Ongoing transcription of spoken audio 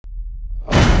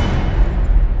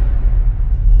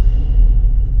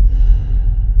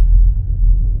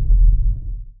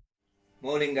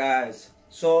Morning guys.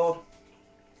 So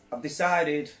I've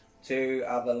decided to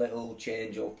have a little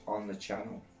change up on the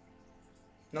channel.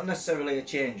 Not necessarily a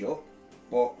change up,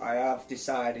 but I have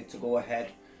decided to go ahead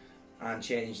and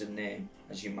change the name,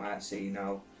 as you might see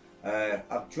now.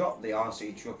 I've dropped the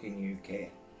RC Trucking UK.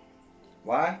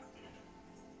 Why?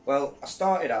 Well, I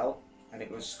started out and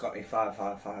it was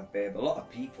scotty555babe. A lot of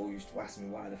people used to ask me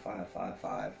why the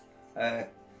 555.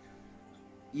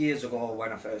 Years ago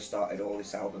when I first started all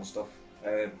this out and stuff,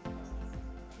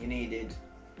 you needed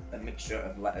a mixture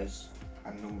of letters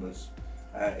and numbers.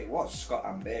 It was Scott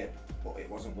and Babe, but it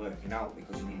wasn't working out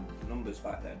because you needed numbers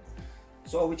back then.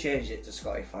 So we changed it to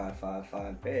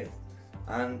scotty555babe,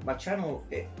 and my channel,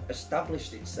 it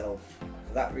established itself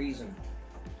for that reason.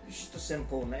 It's just a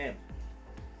simple name.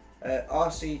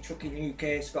 RC Trucking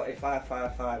UK,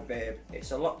 scotty555babe.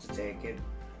 It's a lot to take in.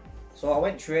 So I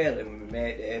went trailing with my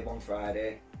mate Dave one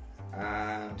Friday,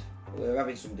 and we were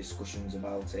having some discussions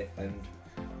about it, and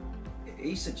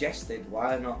he suggested,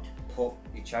 why not put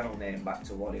your channel name back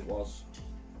to what it was?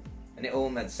 And it all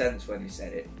made sense when he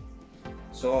said it.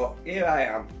 So here I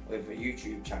am with a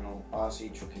YouTube channel,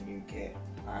 RC Trucking UK,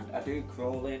 and I do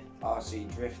crawling,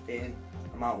 RC drifting,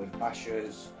 I'm out with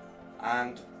bashers,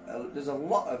 and there's a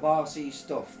lot of RC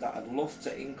stuff that I'd love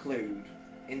to include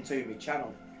into my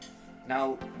channel.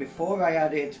 Now, before I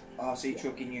added RC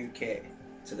Trucking UK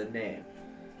to the name,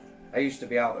 I used to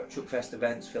be out at Truckfest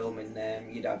events filming them.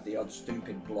 You'd have the odd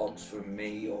stupid blogs from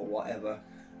me or whatever.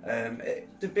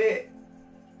 Debate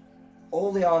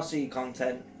all the RC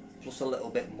content plus a little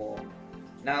bit more.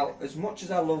 Now, as much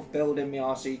as I love building my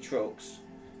RC trucks,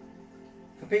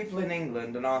 for people in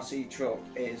England, an RC truck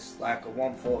is like a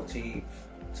 1/14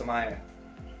 Tamiya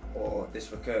or this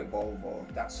Verkerk Volvo.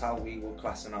 That's how we would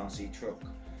class an RC truck.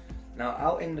 Now,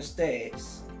 out in the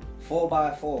States,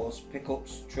 4x4s,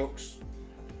 pickups, trucks,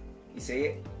 you see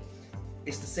it?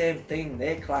 It's the same thing.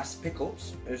 They class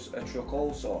pickups as a truck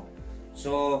also.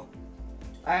 So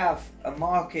I have a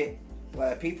market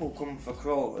where people come for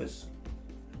crawlers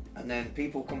and then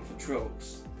people come for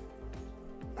trucks,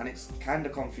 and it's kind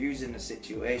of confusing the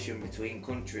situation between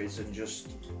countries, and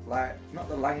just like, not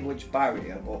the language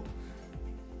barrier, but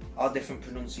our different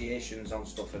pronunciations on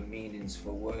stuff and meanings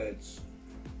for words.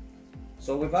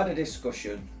 So we've had a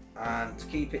discussion, and to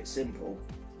keep it simple,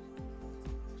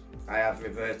 I have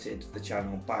reverted the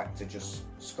channel back to just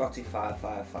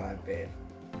scotty555babe.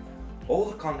 All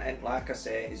the content, like I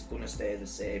say, is going to stay the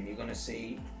same. You're going to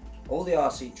see all the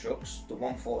RC trucks, the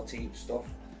 1/14 stuff.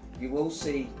 You will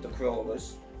see the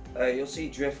crawlers. You'll see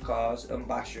drift cars and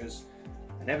bashers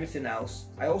and everything else.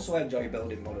 I also enjoy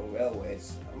building model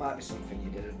railways. It might be something you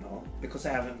didn't know, because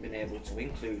I haven't been able to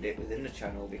include it within the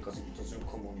channel because it doesn't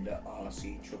come under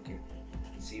RC Trucking.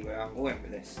 You see where I'm going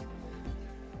with this?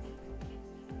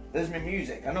 There's my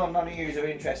music. I know none of you are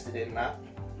interested in that,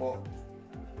 but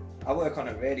I work on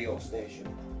a radio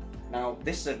station. Now,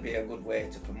 this would be a good way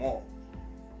to promote.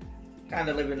 Kind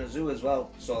of live in a zoo as well,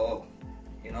 so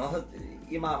you know,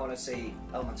 you might want to see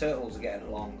how my turtles are getting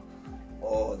along,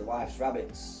 or the wife's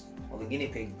rabbits, or the guinea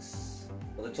pigs,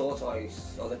 or the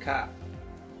tortoise, or the cat.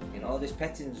 You know, this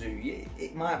petting zoo,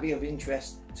 it might be of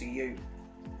interest to you.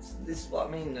 This is what I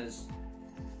mean. There's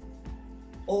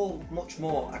much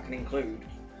more I can include,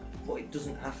 but it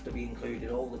doesn't have to be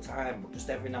included all the time, but just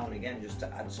every now and again, just to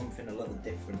add something a little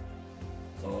different.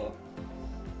 So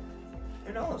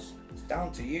who knows? It's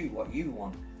down to you what you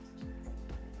want.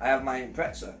 I have my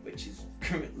Impreza, which is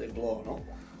currently blown up,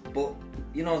 but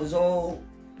you know, there's all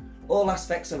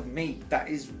aspects of me. That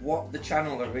is what the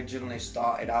channel originally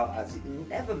started out as. It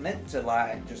never meant to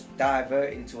like just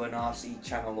divert into an RC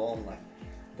channel only,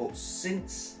 but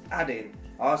since adding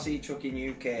RC Trucking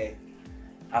UK,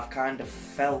 I've kind of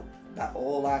felt that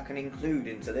all I can include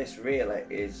into this really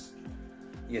is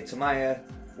your Tamiya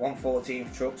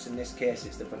 1/14 trucks. In this case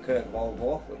it's the Verkerk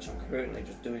Volvo, which I'm currently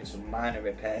just doing some minor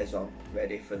repairs on,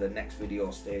 ready for the next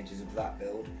video stages of that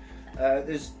build.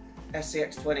 There's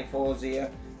SCX24s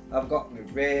here. I've got my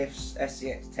Wraiths,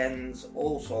 SCX10s,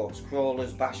 all sorts,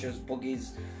 crawlers, bashers,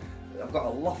 buggies. I've got a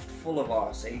loft full of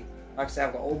RC. Like I say,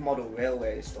 I've got all model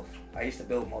railway stuff. I used to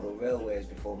build model railways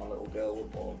before my little girl was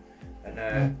born, and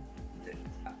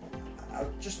I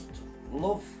just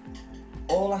love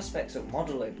all aspects of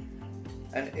modelling.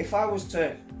 And if I was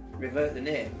to revert the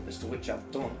name, as to which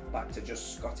I've done, back to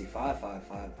just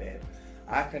scotty555babe,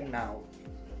 I can now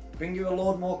bring you a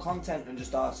load more content than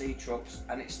just RC trucks,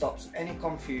 and it stops any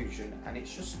confusion, and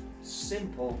it's just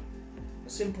simple, a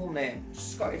simple name,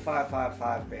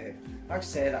 scotty555babe. Like I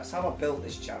say, that's how I built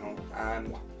this channel,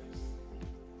 and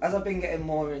as I've been getting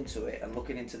more into it and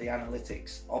looking into the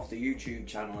analytics of the YouTube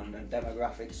channel and the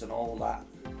demographics and all that,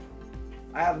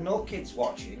 I have no kids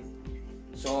watching,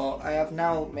 so I have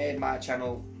now made my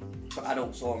channel for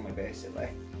adults only basically.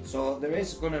 So there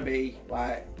is going to be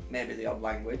like maybe the odd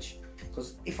language,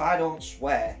 because if I don't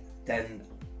swear then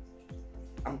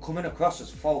I'm coming across as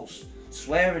false.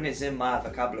 Swearing is in my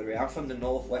vocabulary. I'm from the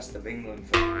northwest of England.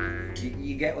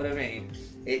 You get what I mean?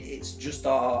 It's just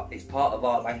it's part of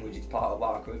our language, it's part of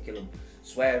our curriculum.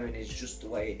 Swearing is just the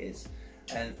way it is.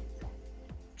 And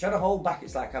trying to hold back,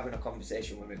 it's like having a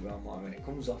conversation with my grandma, and it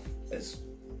comes off as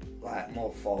like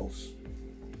more false.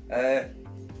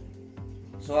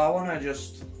 So I want to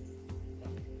just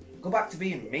go back to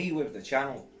being me with the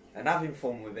channel and having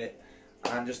fun with it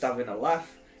and just having a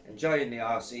laugh, enjoying the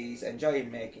RCs, enjoying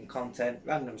making content,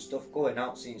 random stuff, going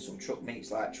out, seeing some truck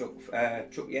meets like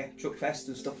Truck Fest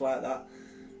and stuff like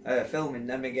that, filming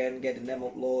them again, getting them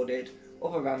uploaded,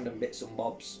 other random bits and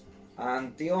bobs.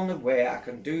 And the only way I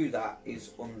can do that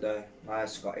is under my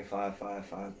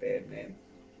scotty555babe name.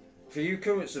 For you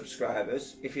current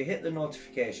subscribers, if you hit the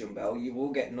notification bell, you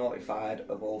will get notified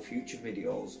of all future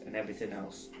videos and everything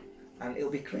else. And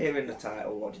it'll be clear in the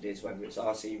title what it is, whether it's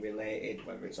RC related,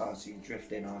 whether it's RC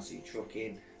drifting, RC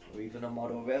trucking, or even a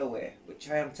model railway, which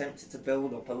I am tempted to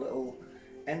build up a little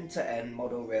end-to-end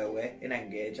model railway in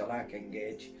Engage. I like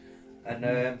Engage. And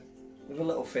with a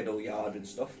little fiddle yard and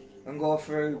stuff. And go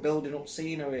through building up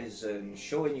sceneries and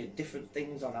showing you different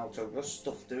things on how to rust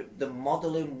stuff. The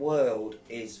modelling world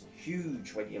is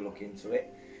huge when you look into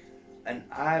it, and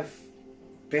I've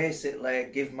basically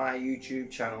give my YouTube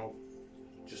channel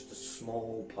just a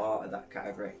small part of that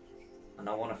category, and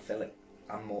I want to fill it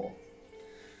and more.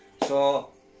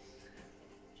 So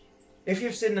if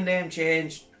you've seen the name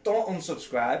change, don't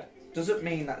unsubscribe. Doesn't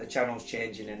mean that the channel's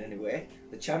changing in any way.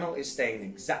 The channel is staying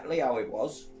exactly how it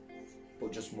was,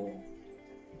 but just more.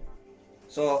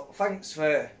 So thanks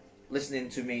for listening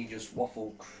to me just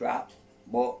waffle crap,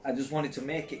 but I just wanted to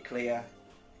make it clear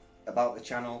about the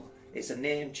channel. It's a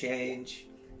name change,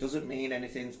 doesn't mean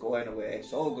anything's going away,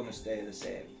 it's all going to stay the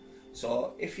same.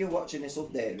 So if you're watching this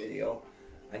update video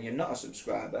and you're not a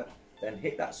subscriber, then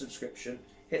hit that subscription,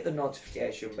 hit the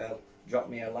notification bell, drop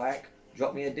me a like,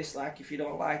 drop me a dislike if you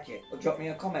don't like it, or drop me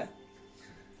a comment.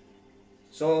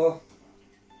 So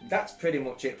that's pretty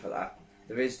much it for that.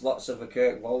 There is lots of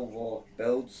Verkerk Volvo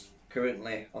builds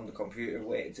currently on the computer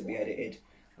waiting to be edited.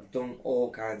 I've done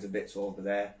all kinds of bits over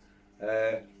there.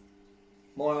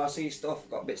 More RC stuff,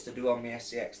 got bits to do on my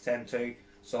SCX10 too.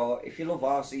 So if you love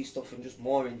RC stuff and just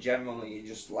more in general, and you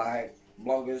just like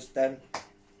bloggers, then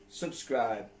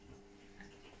subscribe.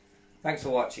 Thanks for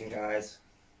watching, guys.